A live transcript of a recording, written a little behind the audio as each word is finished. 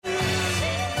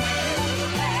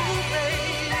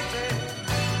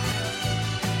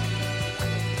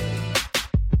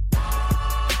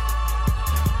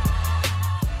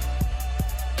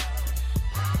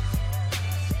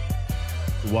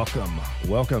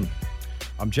Welcome.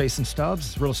 I'm Jason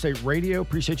Stubbs, Real Estate Radio.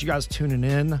 Appreciate you guys tuning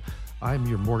in. I'm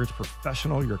your mortgage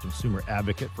professional, your consumer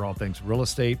advocate for all things real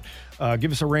estate.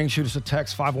 Give us a ring, shoot us a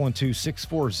text,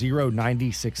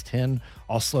 512-640-9610.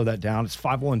 I'll slow that down. It's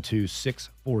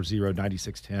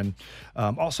 512-640-9610.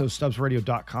 Also,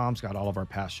 StubbsRadio.com's got all of our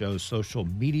past shows, social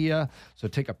media. So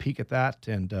take a peek at that,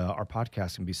 and our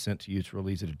podcast can be sent to you. It's real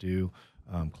easy to do.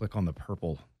 Click on the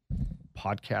purple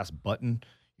podcast button.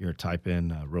 You're going to type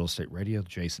in Real Estate Radio,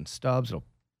 Jason Stubbs. It'll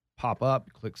pop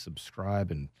up. Click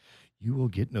subscribe, and you will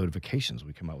get notifications when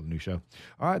we come out with a new show.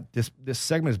 All right, this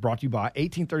segment is brought to you by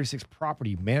 1836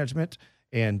 Property Management,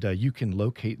 and you can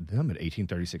locate them at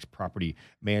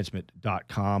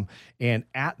 1836propertymanagement.com. And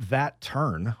at that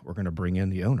turn, we're going to bring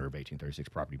in the owner of 1836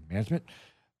 Property Management,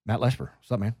 Matt Lesper.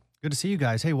 What's up, man? Good to see you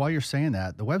guys. Hey, while you're saying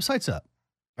that, the website's up.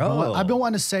 Oh. I've been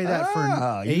wanting to say that for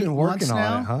 8 months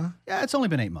now. It, huh? Yeah, it's only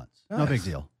been 8 months. Nice. No big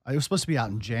deal. It was supposed to be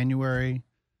out in January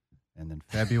and then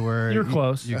February. You're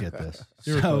close. You get this.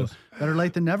 You're close. Better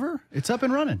late than never. It's up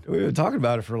and running. We've been talking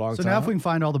about it for a long time. So now if we can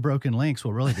find all the broken links,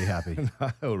 we'll really be happy.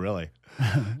 Oh, really?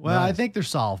 Well, Nice. I think they're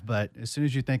solved, but as soon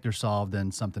as you think they're solved,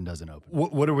 then something doesn't open.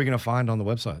 What are we going to find on the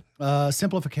website?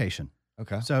 Simplification.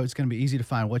 Okay. So it's going to be easy to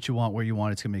find what you want, where you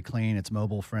want. It's going to be clean. It's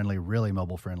mobile friendly, really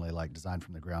mobile friendly, like designed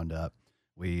from the ground up.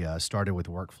 We started with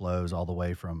workflows all the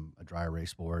way from a dry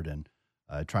erase board and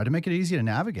tried to make it easy to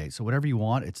navigate. So whatever you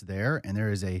want, it's there. And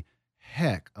there is a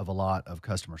heck of a lot of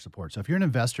customer support. So if you're an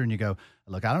investor and you go,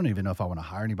 look, I don't even know if I want to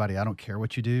hire anybody. I don't care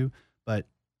what you do, but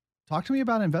talk to me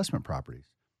about investment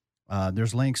properties.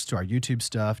 There's links to our YouTube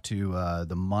stuff, to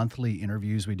the monthly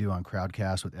interviews we do on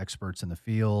Crowdcast with experts in the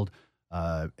field,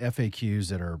 FAQs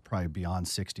that are probably beyond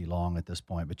 60 long at this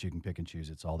point, but you can pick and choose.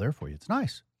 It's all there for you. It's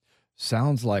nice.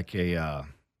 Sounds like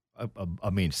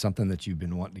something that you've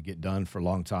been wanting to get done for a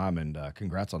long time, and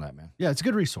congrats on that, man. Yeah, it's a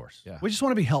good resource. Yeah. We just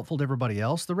want to be helpful to everybody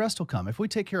else. The rest will come. If we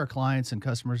take care of clients and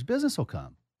customers, business will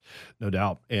come. No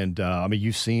doubt. And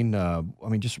you've seen,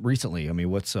 just recently,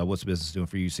 what's the business doing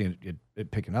for you? You seen it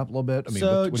picking up a little bit? What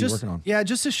are you working on? Yeah,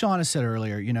 just as Shauna said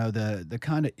earlier, the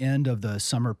kind of end of the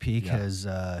summer peak has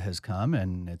come,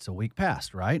 and it's a week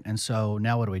past, right? And so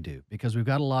now what do we do? Because we've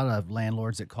got a lot of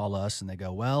landlords that call us and they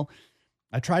go, well,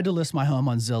 I tried to list my home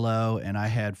on Zillow and I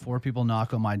had 4 people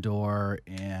knock on my door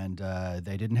and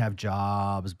they didn't have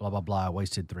jobs, blah, blah, blah. I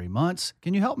wasted 3 months.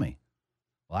 Can you help me?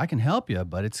 Well, I can help you,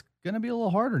 but it's going to be a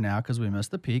little harder now because we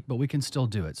missed the peak, but we can still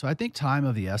do it. So I think time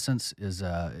of the essence is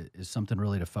something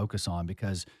really to focus on,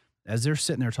 because as they're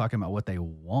sitting there talking about what they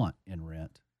want in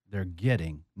rent, they're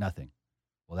getting nothing.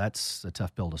 Well, that's a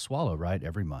tough pill to swallow, right?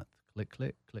 Every month, click,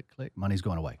 click, click, click, money's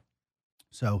going away.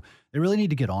 So they really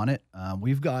need to get on it.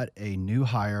 We've got a new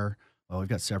hire. Well, we've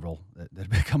got several that have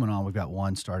been coming on. We've got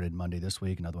one started Monday this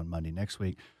week, another one Monday next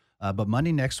week. But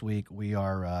Monday next week, we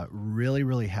are really,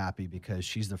 really happy because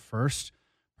she's the first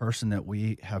person that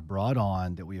we have brought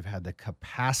on that we have had the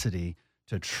capacity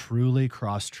to truly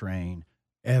cross-train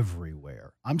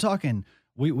everywhere. I'm talking,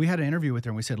 we had an interview with her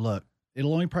and we said, look,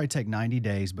 it'll only probably take 90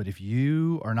 days, but if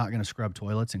you are not going to scrub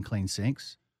toilets and clean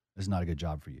sinks, it's not a good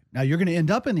job for you. Now, you're going to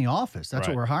end up in the office. That's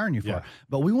what we're hiring you for. Yeah.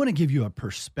 But we want to give you a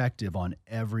perspective on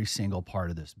every single part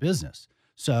of this business.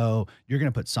 So you're going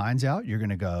to put signs out. You're going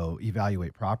to go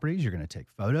evaluate properties. You're going to take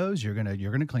photos. You're going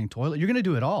to clean toilet. You're going to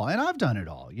do it all. And I've done it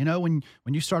all. When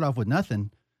you start off with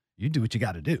nothing, you do what you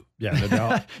got to do. Yeah, no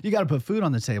doubt. You got to put food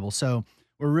on the table. So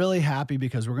we're really happy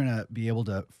because we're going to be able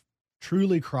to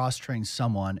truly cross-train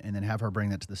someone and then have her bring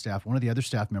that to the staff. One of the other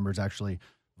staff members actually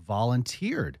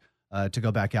volunteered to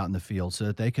go back out in the field so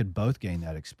that they could both gain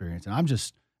that experience. And I'm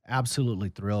just absolutely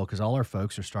thrilled because all our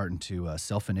folks are starting to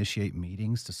self-initiate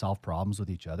meetings to solve problems with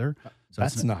each other. So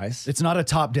That's nice. It's not a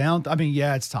top-down.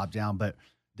 It's top-down, but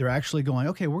they're actually going,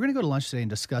 okay, we're going to go to lunch today and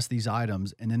discuss these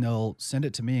items, and then they'll send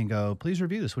it to me and go, please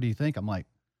review this. What do you think? I'm like,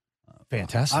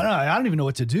 fantastic. I don't even know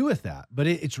what to do with that, but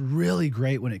it's really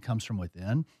great when it comes from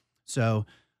within. So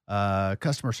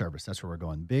customer service, that's where we're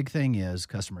going. Big thing is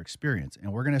customer experience,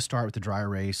 and we're going to start with the dry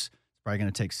erase. It's probably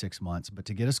going to take 6 months, but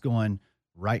to get us going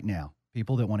right now,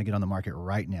 people that want to get on the market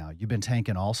right now, you've been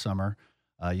tanking all summer.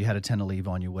 You had a 10 to leave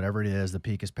on you, whatever it is, the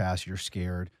peak is past, you're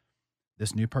scared.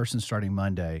 This new person starting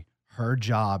Monday, her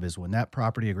job is when that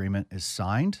property agreement is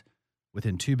signed,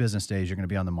 within 2 business days, you're going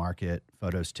to be on the market,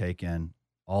 photos taken,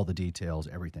 all the details,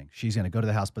 everything. She's going to go to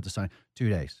the house, put the sign, 2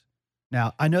 days.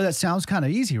 Now, I know that sounds kind of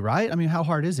easy, right? How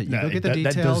hard is it? You go get the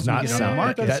details. That does not and you get on the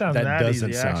market. that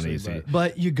doesn't sound easy.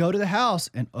 But you go to the house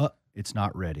and it's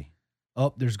not ready.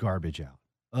 There's garbage out.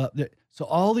 So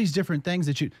all these different things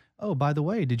that by the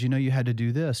way, did you know you had to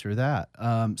do this or that?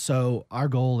 So our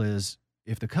goal is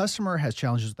if the customer has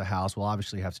challenges with the house, we'll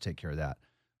obviously have to take care of that.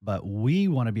 but we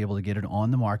want to be able to get it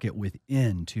on the market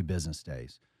within 2 business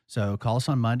days. So call us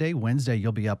on Monday. Wednesday,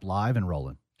 you'll be up live and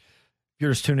rolling. If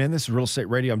you're just tuning in, this is Real Estate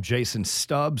Radio. I'm Jason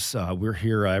Stubbs. We're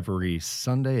here every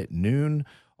Sunday at noon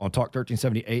on Talk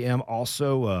 1370 AM.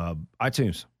 Also,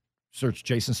 iTunes. Search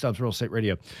Jason Stubbs Real Estate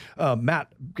Radio.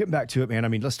 Matt, getting back to it, man. I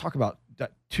mean, let's talk about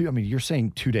that too. I mean, you're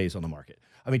saying 2 days on the market.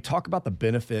 I mean, talk about the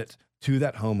benefit to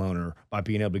that homeowner by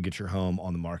being able to get your home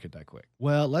on the market that quick.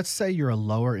 Well, let's say you're a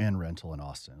lower end rental in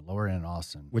Austin,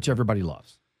 which everybody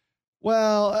loves.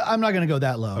 Well, I'm not going to go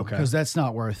that low Okay. because that's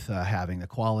not worth having. The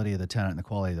quality of the tenant and the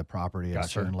quality of the property at a Gotcha.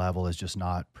 certain level is just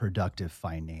not productive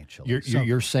financially.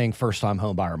 You're saying first time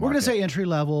home buyer market. We're going to say entry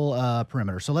level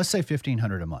perimeter. So let's say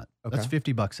 $1,500 a month. Okay. That's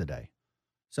 $50 a day.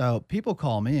 So people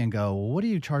call me and go, well, what do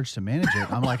you charge to manage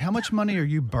it? I'm like, how much money are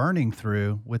you burning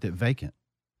through with it vacant?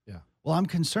 Yeah. Well, I'm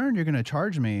concerned you're going to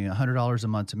charge me $100 a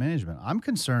month to management. I'm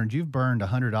concerned you've burned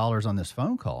 $100 on this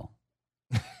phone call.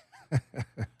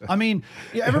 I mean,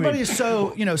 yeah, everybody is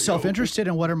so, self-interested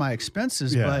in what are my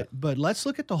expenses, Yeah. but let's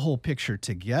look at the whole picture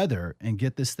together and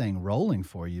get this thing rolling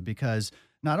for you, because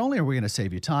not only are we going to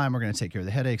save you time, we're going to take care of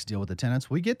the headaches, deal with the tenants.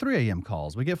 We get 3 a.m.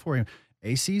 calls. We get 4 a.m.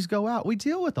 ACs go out. We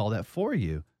deal with all that for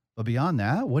you. But beyond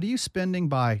that, what are you spending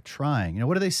by trying?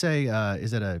 What do they say?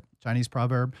 Is it a Chinese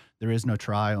proverb? There is no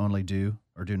try, only do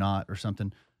or do not or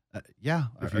something. Yeah.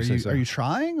 If Are you say you, so. are you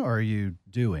trying or are you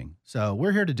doing? So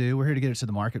we're here to do. We're here to get it to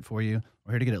the market for you.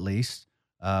 We're here to get it leased.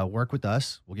 Work with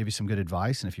us. We'll give you some good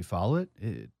advice. And if you follow it,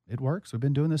 it works. We've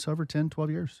been doing this over 10,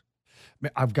 12 years.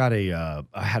 Man, I've got I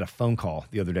had a phone call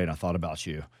the other day and I thought about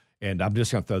you. And I'm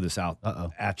just going to throw this out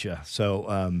at you.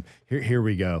 So here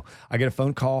we go. I get a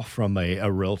phone call from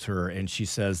a realtor, and she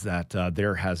says that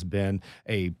there has been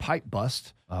a pipe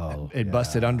bust. It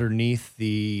busted underneath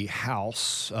the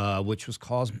house, which was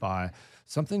caused by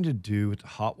something to do with the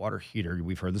hot water heater.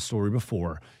 We've heard the story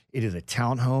before. It is a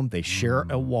townhome. They share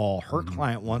a wall. Her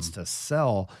client wants to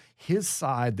sell his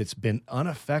side that's been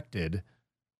unaffected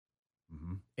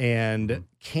and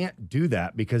can't do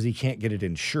that because he can't get it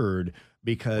insured.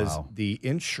 Because the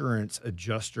insurance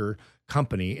adjuster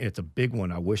company, it's a big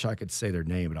one. I wish I could say their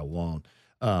name, but I won't.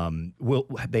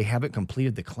 They haven't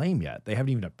completed the claim yet. They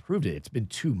haven't even approved it. It's been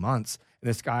 2 months, and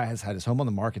this guy has had his home on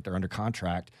the market. They're under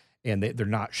contract, and they're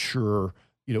not sure,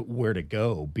 where to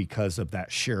go because of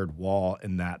that shared wall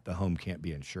and that the home can't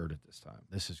be insured at this time.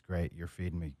 This is great. You're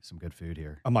feeding me some good food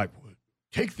here. I'm like,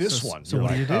 take this one. So You're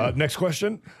what do you do? Next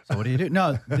question. So what do you do?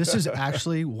 No, this is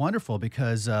actually wonderful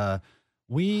because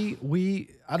we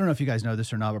I don't know if you guys know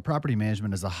this or not, but property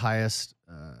management is the highest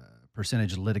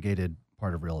percentage litigated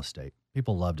part of real estate.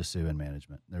 People love to sue in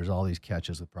management. There's all these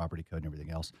catches with property code and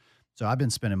everything else. So I've been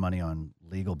spending money on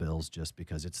legal bills just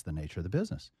because it's the nature of the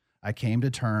business. I came to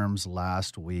terms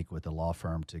last week with a law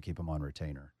firm to keep them on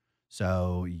retainer.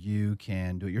 So you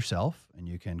can do it yourself, and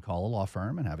you can call a law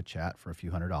firm and have a chat for a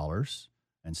few $100s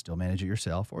and still manage it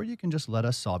yourself, or you can just let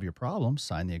us solve your problem,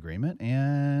 sign the agreement,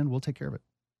 and we'll take care of it.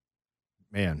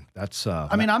 Man, that's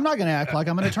I mean, I'm not going to act like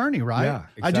I'm an attorney, right? Yeah,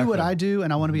 I do what exactly. I do,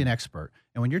 and I want to be an expert.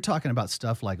 And when you're talking about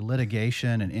stuff like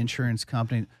litigation and insurance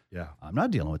company, yeah. I'm not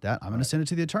dealing with that. I'm going to send it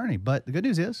to the attorney. But the good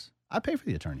news is I pay for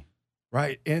the attorney.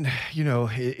 Right. And,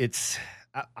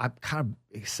 I kind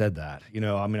of said that,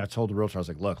 I mean, I told the realtor, I was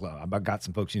like, look, I've got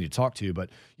some folks you need to talk to, but,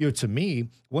 to me,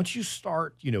 once you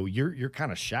start, you're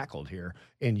kind of shackled here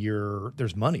and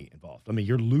there's money involved. I mean,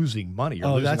 you're losing money. You're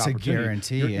losing that's a opportunity.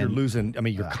 guarantee. You're losing,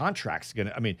 your contract's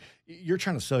you're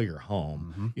trying to sell your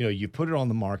home. You put it on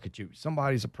the market,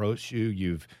 somebody's approached you,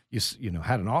 you've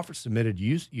had an offer submitted,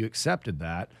 you accepted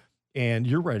that. And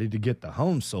you're ready to get the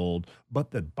home sold,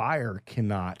 but the buyer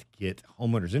cannot get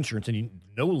homeowners insurance, and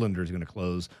no lender is going to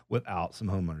close without some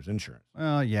homeowners insurance.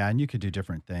 Well, yeah, and you could do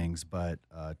different things, but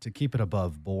to keep it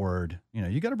above board,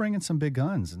 you got to bring in some big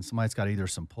guns, and somebody's got either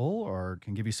some pull or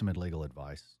can give you some legal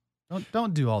advice.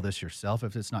 Don't do all this yourself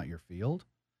if it's not your field.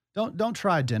 Don't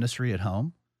try dentistry at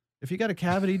home. If you got a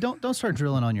cavity, don't start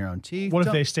drilling on your own teeth. What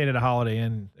if they stayed at a Holiday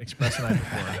Inn Express the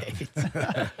night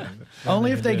before?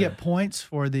 Only if they get points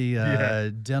for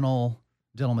the dental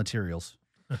materials.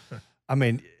 I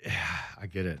mean, I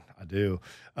get it. I do.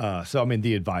 So, I mean,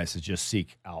 the advice is just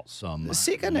seek out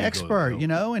Seek an expert,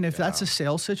 and if that's a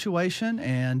sales situation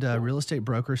and a real estate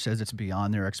broker says it's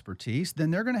beyond their expertise, then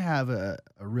they're going to have a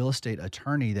real estate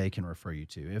attorney they can refer you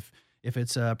to. If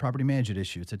it's a property management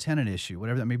issue, it's a tenant issue,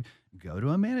 whatever that may be, go to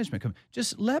a management company.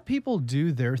 Just let people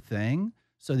do their thing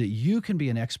so that you can be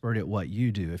an expert at what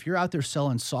you do. If you're out there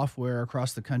selling software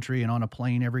across the country and on a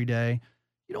plane every day,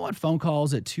 you don't want phone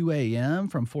calls at 2 a.m.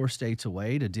 from 4 states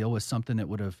away to deal with something that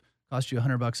would have cost you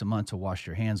 $100 a month to wash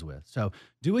your hands with. So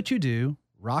do what you do,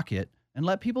 rock it, and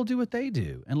let people do what they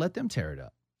do and let them tear it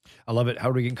up. I love it. How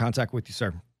do we get in contact with you,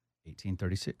 sir?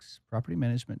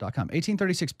 1836propertymanagement.com.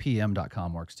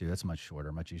 1836pm.com works too. That's much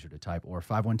shorter, much easier to type. Or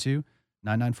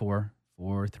 512-994-4323.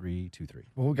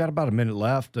 Well, we got about a minute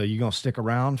left. You going to stick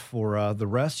around for the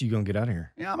rest? You going to get out of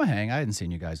here? Yeah, I'm a hang. I hadn't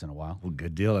seen you guys in a while. Well,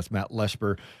 good deal. That's Matt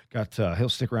Leshber. He'll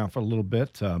stick around for a little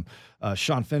bit.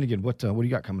 Sean Finnegan, what do you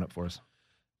got coming up for us?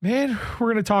 Man,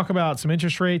 we're going to talk about some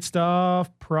interest rate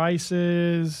stuff,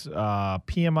 prices,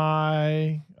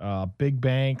 PMI, big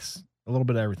banks, a little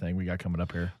bit of everything we got coming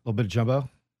up here. A little bit of jumbo?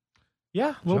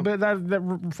 Yeah, a little bit.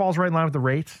 That falls right in line with the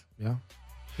rates. Yeah.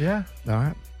 Yeah. All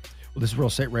right. Well, this is Real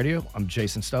Estate Radio. I'm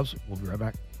Jason Stubbs. We'll be right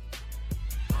back.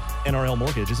 NRL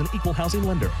Mortgage is an equal housing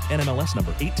lender. NMLS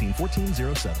number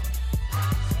 181407.